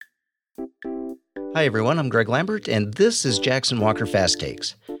Hi, everyone. I'm Greg Lambert, and this is Jackson Walker Fast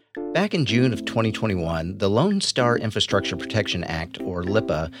Takes. Back in June of 2021, the Lone Star Infrastructure Protection Act, or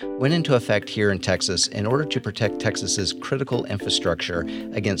LIPA, went into effect here in Texas in order to protect Texas's critical infrastructure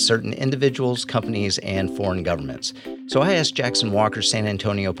against certain individuals, companies, and foreign governments. So I asked Jackson Walker's San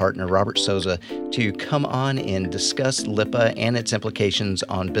Antonio partner, Robert Souza, to come on and discuss LIPA and its implications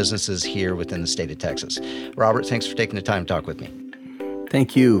on businesses here within the state of Texas. Robert, thanks for taking the time to talk with me.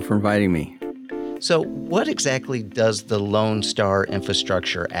 Thank you for inviting me. So what exactly does the Lone Star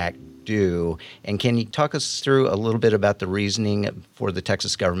Infrastructure Act do? And can you talk us through a little bit about the reasoning for the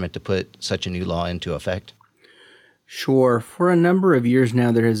Texas government to put such a new law into effect? Sure. For a number of years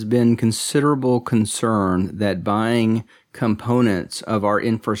now, there has been considerable concern that buying components of our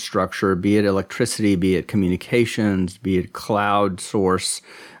infrastructure, be it electricity, be it communications, be it cloud source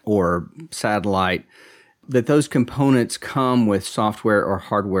or satellite, that those components come with software or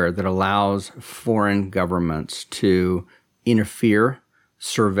hardware that allows foreign governments to interfere,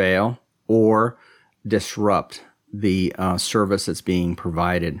 surveil, or disrupt the service that's being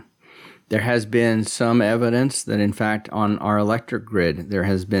provided. There has been some evidence that, in fact, on our electric grid, there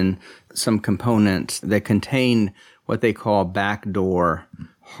has been some components that contain what they call backdoor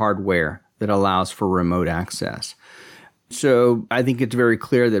hardware that allows for remote access. So I think it's very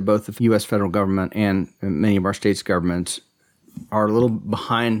clear that both the U.S. federal government and many of our states' governments are a little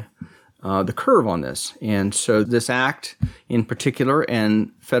behind the curve on this. And so this act in particular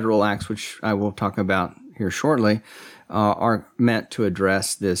and federal acts, which I will talk about here shortly, are meant to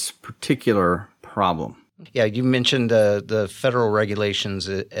address this particular problem. Yeah, you mentioned the federal regulations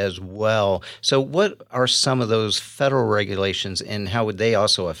as well. So what are some of those federal regulations and how would they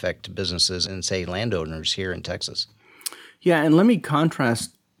also affect businesses and, say, landowners here in Texas? Yeah, and let me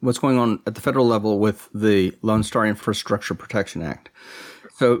contrast what's going on at the federal level with the Lone Star Infrastructure Protection Act.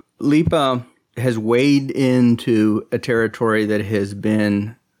 So LIPA has waded into a territory that has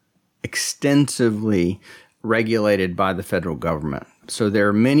been extensively regulated by the federal government. So there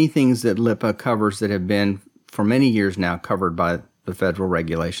are many things that LIPA covers that have been, for many years now, covered by the federal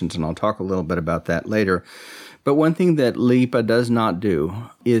regulations, and I'll talk a little bit about that later. But one thing that LIPA does not do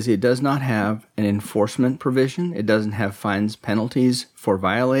is it does not have an enforcement provision. It doesn't have fines, penalties for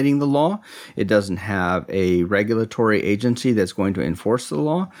violating the law. It doesn't have a regulatory agency that's going to enforce the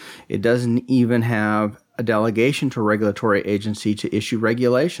law. It doesn't even have a delegation to a regulatory agency to issue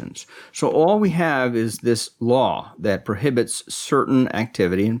regulations. So all we have is this law that prohibits certain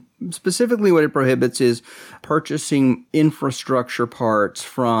activity, and specifically what it prohibits is purchasing infrastructure parts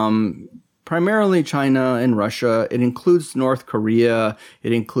from primarily China and Russia. It includes North Korea.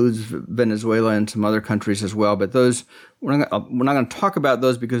 It includes Venezuela and some other countries as well. But those we're not going to talk about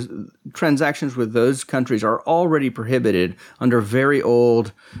those because transactions with those countries are already prohibited under very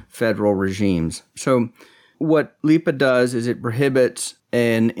old federal regimes. So what LIPA does is it prohibits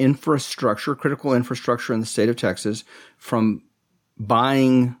an infrastructure, critical infrastructure in the state of Texas, from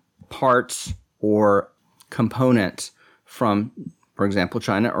buying parts or components from, for example,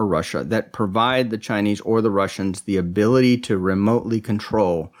 China or Russia, that provide the Chinese or the Russians the ability to remotely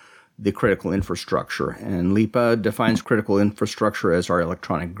control the critical infrastructure. And LIPA defines critical infrastructure as our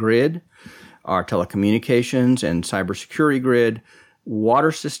electronic grid, our telecommunications and cybersecurity grid,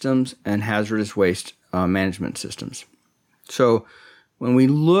 water systems, and hazardous waste management systems. So when we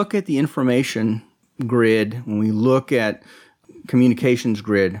look at the information grid, when we look at communications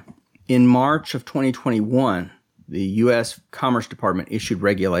grid, in March of 2021, the U.S. Commerce Department issued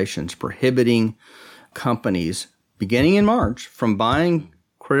regulations prohibiting companies, beginning in March, from buying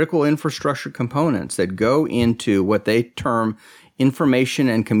critical infrastructure components that go into what they term information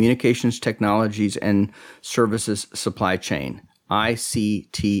and communications technologies and services supply chain,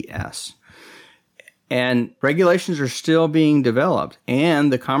 ICTS. And regulations are still being developed,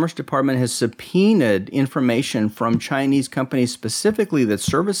 and the Commerce Department has subpoenaed information from Chinese companies specifically that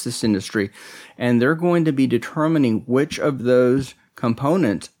service this industry, and they're going to be determining which of those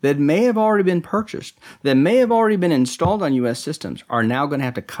components that may have already been purchased, that may have already been installed on U.S. systems, are now going to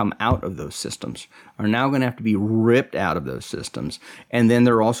have to come out of those systems, are now going to have to be ripped out of those systems. And then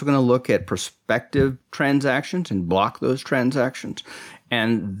they're also going to look at prospective transactions and block those transactions.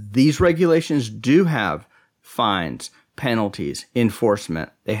 And these regulations do have fines, penalties,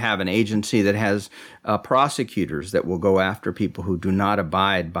 enforcement. They have an agency that has prosecutors that will go after people who do not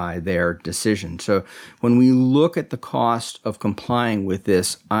abide by their decision. So when we look at the cost of complying with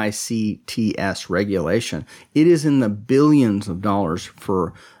this ICTS regulation, it is in the billions of dollars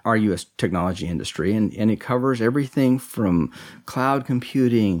for our U.S. technology industry, and it covers everything from cloud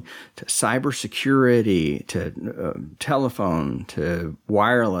computing to cybersecurity to telephone to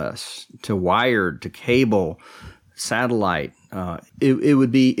wireless to wired to cable, satellite.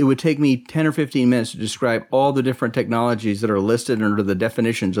 It would take me 10 or 15 minutes to describe all the different technologies that are listed under the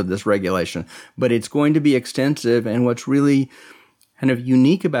definitions of this regulation, but it's going to be extensive. And what's really kind of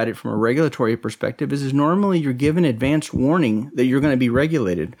unique about it from a regulatory perspective is normally you're given advanced warning that you're going to be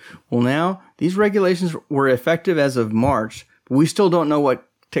regulated. Well, now these regulations were effective as of March, but we still don't know what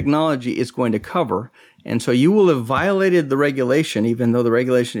technology it's going to cover. And so you will have violated the regulation, even though the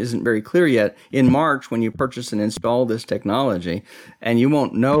regulation isn't very clear yet, in March when you purchase and install this technology. And you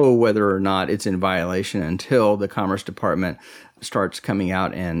won't know whether or not it's in violation until the Commerce Department starts coming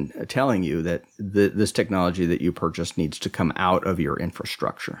out and telling you that this technology that you purchased needs to come out of your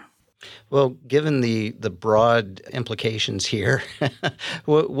infrastructure. Well, given the broad implications here,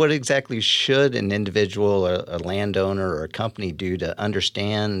 what exactly should an individual, a landowner, or a company do to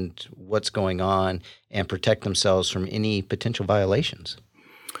understand what's going on and protect themselves from any potential violations?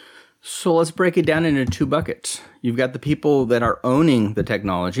 So let's break it down into two buckets. You've got the people that are owning the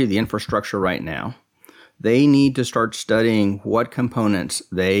technology, the infrastructure right now. They need to start studying what components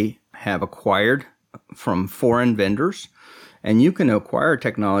they have acquired from foreign vendors. And you can acquire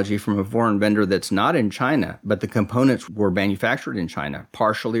technology from a foreign vendor that's not in China, but the components were manufactured in China,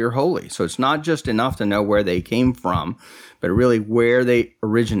 partially or wholly. So it's not just enough to know where they came from, but really where they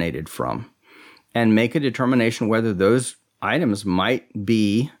originated from, and make a determination whether those items might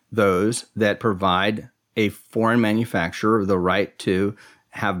be those that provide a foreign manufacturer the right to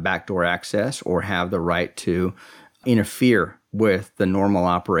have backdoor access or have the right to interfere with the normal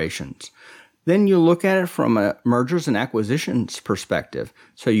operations. Then you look at it from a mergers and acquisitions perspective.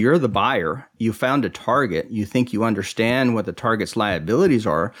 So you're the buyer, you found a target, you think you understand what the target's liabilities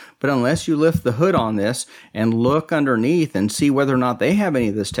are, but unless you lift the hood on this and look underneath and see whether or not they have any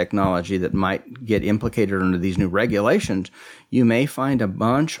of this technology that might get implicated under these new regulations, you may find a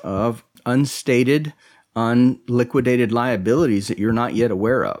bunch of unstated, unliquidated liabilities that you're not yet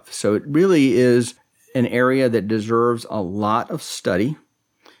aware of. So it really is an area that deserves a lot of study,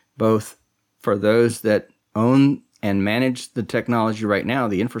 both for those that own and manage the technology right now,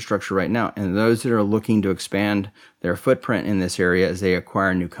 the infrastructure right now, and those that are looking to expand their footprint in this area as they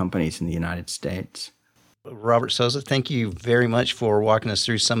acquire new companies in the United States. Robert Souza, thank you very much for walking us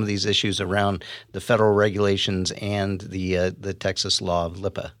through some of these issues around the federal regulations and the Texas law of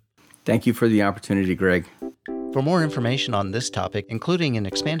LIPA. Thank you for the opportunity, Greg. For more information on this topic, including an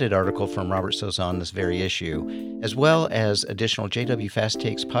expanded article from Robert Souza on this very issue, as well as additional JW Fast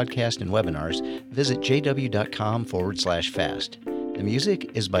Takes podcast and webinars, visit jw.com/fast. The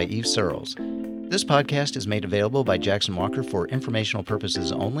music is by Eve Searles. This podcast is made available by Jackson Walker for informational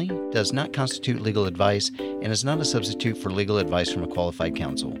purposes only, does not constitute legal advice, and is not a substitute for legal advice from a qualified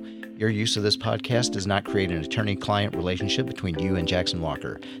counsel. Your use of this podcast does not create an attorney-client relationship between you and Jackson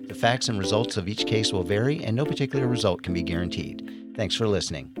Walker. The facts and results of each case will vary, and no particular result can be guaranteed. Thanks for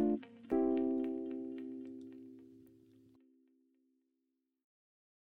listening.